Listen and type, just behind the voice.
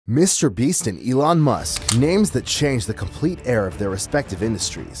MrBeast and Elon Musk, names that change the complete air of their respective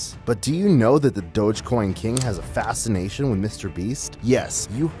industries. But do you know that the Dogecoin King has a fascination with MrBeast? Yes,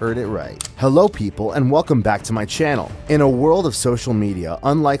 you heard it right. Hello people and welcome back to my channel. In a world of social media,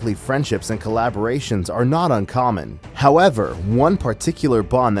 unlikely friendships and collaborations are not uncommon. However, one particular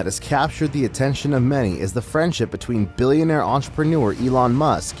bond that has captured the attention of many is the friendship between billionaire entrepreneur Elon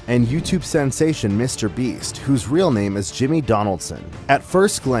Musk and YouTube sensation MrBeast, whose real name is Jimmy Donaldson. At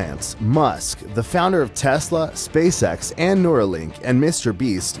first glance, Musk, the founder of Tesla, SpaceX, and Neuralink, and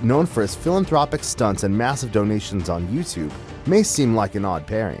MrBeast, known for his philanthropic stunts and massive donations on YouTube, may seem like an odd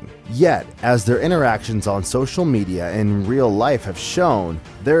pairing. Yet, as their interactions on social media and in real life have shown,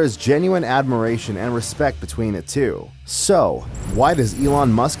 there is genuine admiration and respect between the two. So, why does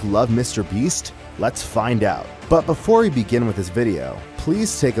Elon Musk love MrBeast? Let's find out. But before we begin with this video,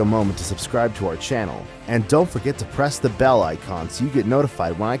 please take a moment to subscribe to our channel, and don't forget to press the bell icon so you get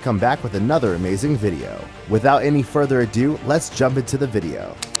notified when I come back with another amazing video. Without any further ado, let's jump into the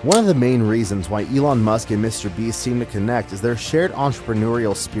video. One of the main reasons why Elon Musk and MrBeast seem to connect is their shared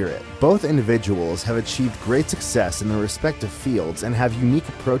entrepreneurial spirit. Both individuals have achieved great success in their respective fields and have unique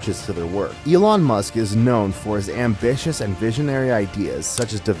approaches to their work. Elon Musk is known for his ambitious and visionary ideas,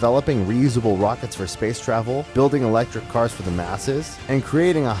 such as developing reusable rockets for space travel, building electric cars for the masses, and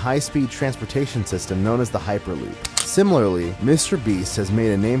creating a high-speed transportation system known as the Hyperloop. Similarly, MrBeast has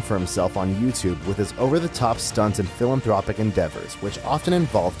made a name for himself on YouTube with his over-the-top stunts and philanthropic endeavors, which often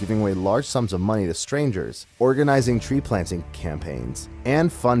involve giving away large sums of money to strangers, organizing tree planting campaigns,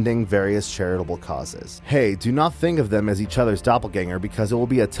 and funding various charitable causes. Hey, do not think of them as each other's doppelganger because it will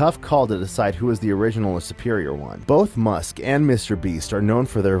be a tough call to decide who is the original or superior one. Both Musk and MrBeast are known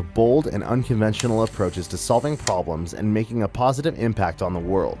for their bold and unconventional approaches to solving problems and making a positive impact on the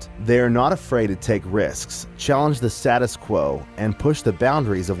world. They are not afraid to take risks, challenge the status quo, and push the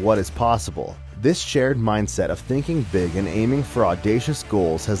boundaries of what is possible. This shared mindset of thinking big and aiming for audacious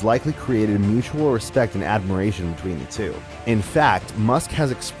goals has likely created mutual respect and admiration between the two. In fact, Musk has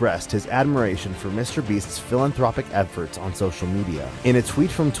expressed his admiration for MrBeast's philanthropic efforts on social media. In a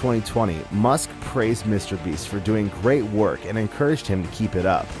tweet from 2020, Musk praised MrBeast for doing great work and encouraged him to keep it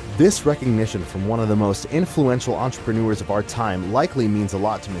up. This recognition from one of the most influential entrepreneurs of our time likely means a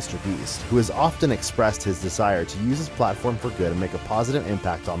lot to MrBeast, who has often expressed his desire to use his platform for good and make a positive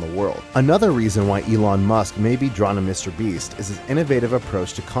impact on the world. Another reason why Elon Musk may be drawn to MrBeast is his innovative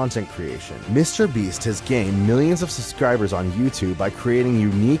approach to content creation. MrBeast has gained millions of subscribers on YouTube by creating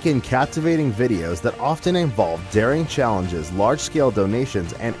unique and captivating videos that often involve daring challenges, large-scale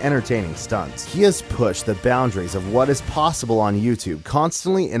donations, and entertaining stunts. He has pushed the boundaries of what is possible on YouTube,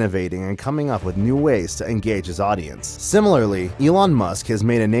 constantly innovating and coming up with new ways to engage his audience. Similarly, Elon Musk has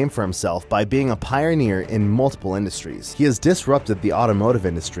made a name for himself by being a pioneer in multiple industries. He has disrupted the automotive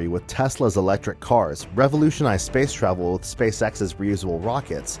industry with Tesla's electric cars, revolutionized space travel with SpaceX's reusable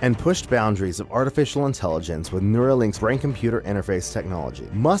rockets, and pushed boundaries of artificial intelligence with Neuralink's brain-computer interface technology.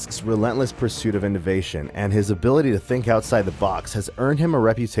 Musk's relentless pursuit of innovation and his ability to think outside the box has earned him a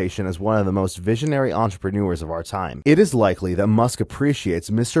reputation as one of the most visionary entrepreneurs of our time. It is likely that Musk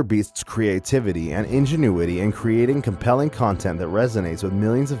appreciates MrBeast's creativity and ingenuity in creating compelling content that resonates with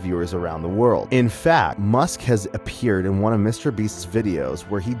millions of viewers around the world. In fact, Musk has appeared in one of MrBeast's videos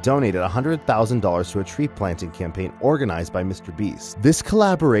where he donated $100,000 to a tree planting campaign organized by MrBeast. This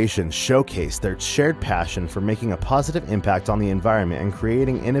collaboration showcased their shared passion for making a positive impact on the environment and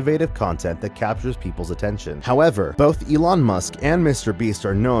creating innovative content that captures people's attention. However, both Elon Musk and MrBeast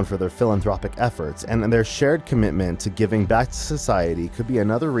are known for their philanthropic efforts, and their shared commitment to giving back to society could be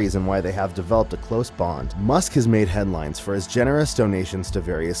another reason why they have developed a close bond. Musk has made headlines for his generous donations to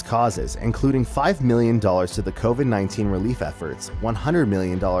various causes, including $5 million to the COVID-19 relief efforts, $100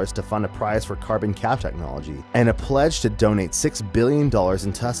 million to fund a prize for carbon cap technology, and a pledge to donate $6 billion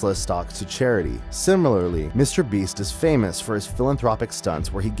in Tesla stocks to charity. Similarly, MrBeast is famous for his philanthropic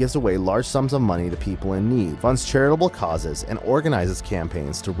stunts where he gives away large sums of money to people in need, funds charitable causes, and organizes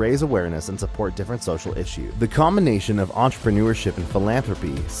campaigns to raise awareness and support different social issues. The combination of entrepreneurship and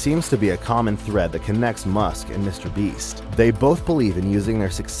philanthropy seems to be a common thread that connects Musk and MrBeast. They both believe in using their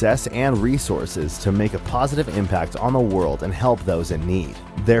success and resources to make a positive impact on the world and help those in need.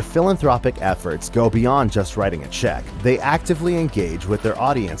 Their philanthropic philanthropic efforts go beyond just writing a check. They actively engage with their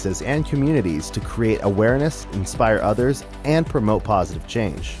audiences and communities to create awareness, inspire others, and promote positive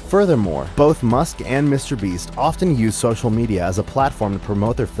change. Furthermore, both Musk and MrBeast often use social media as a platform to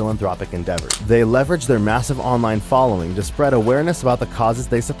promote their philanthropic endeavors. They leverage their massive online following to spread awareness about the causes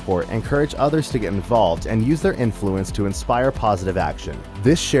they support, encourage others to get involved, and use their influence to inspire positive action.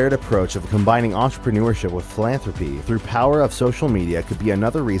 This shared approach of combining entrepreneurship with philanthropy through power of social media could be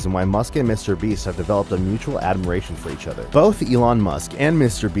another reason why Musk and MrBeast have developed a mutual admiration for each other. Both Elon Musk and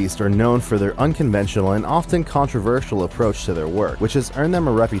MrBeast are known for their unconventional and often controversial approach to their work, which has earned them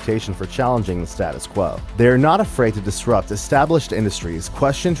a reputation for challenging the status quo. They are not afraid to disrupt established industries,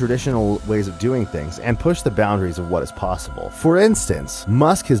 question traditional ways of doing things, and push the boundaries of what is possible. For instance,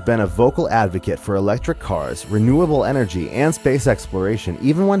 Musk has been a vocal advocate for electric cars, renewable energy, and space exploration,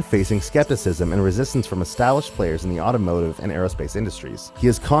 even when facing skepticism and resistance from established players in the automotive and aerospace industries. He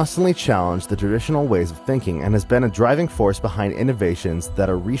has constantly challenged the traditional ways of thinking and has been a driving force behind innovations that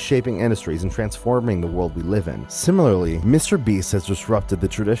are reshaping industries and transforming the world we live in. Similarly, MrBeast has disrupted the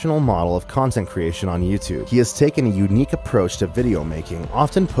traditional model of content creation on YouTube. He has taken a unique approach to video making,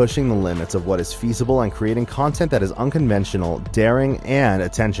 often pushing the limits of what is feasible and creating content that is unconventional, daring, and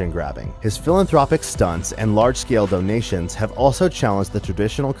attention-grabbing. His philanthropic stunts and large-scale donations have also challenged the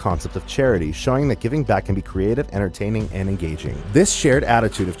traditional concept of charity, showing that giving back can be creative, entertaining, and engaging. This shared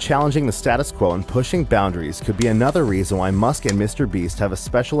attitude of challenging the status quo and pushing boundaries could be another reason why Musk and MrBeast have a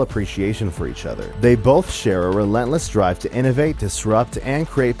special appreciation for each other. They both share a relentless drive to innovate, disrupt, and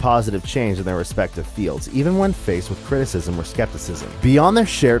create positive change in their respective fields, even when faced with criticism or skepticism. Beyond their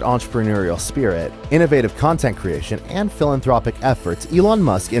shared entrepreneurial spirit, innovative content creation, and philanthropic efforts, Elon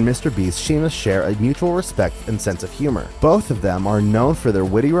Musk and MrBeast seem to share a mutual respect and sense of humor. Both of them are known for their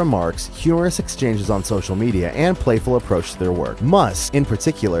witty remarks, humorous exchanges on social media, and playful approach to their work. Musk, in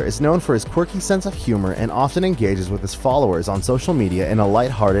particular, is known for his quirky sense of humor and often engages with his followers on social media in a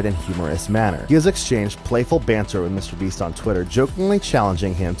lighthearted and humorous manner. He has exchanged playful banter with MrBeast on Twitter, jokingly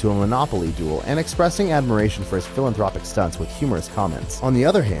challenging him to a Monopoly duel and expressing admiration for his philanthropic stunts with humorous comments. On the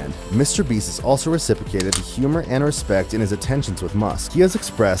other hand, MrBeast has also reciprocated the humor and respect in his attentions with Musk. He has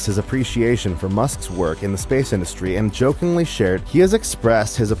expressed his appreciation for Musk's work in the space industry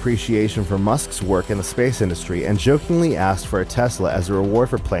and jokingly asked for a Tesla as a reward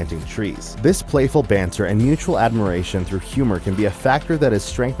for planting trees. This playful banter and mutual admiration through humor can be a factor that has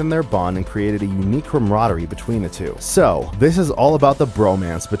strengthened their bond and created a unique camaraderie between the two. So, this is all about the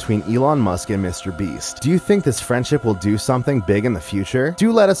bromance between Elon Musk and MrBeast. Do you think this friendship will do something big in the future?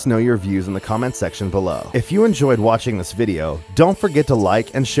 Do let us know your views in the comment section below. If you enjoyed watching this video, don't forget to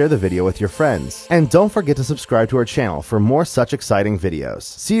like and share the video with your friends. And don't forget to subscribe to our channel for more such exciting videos.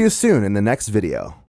 See you soon in the next video.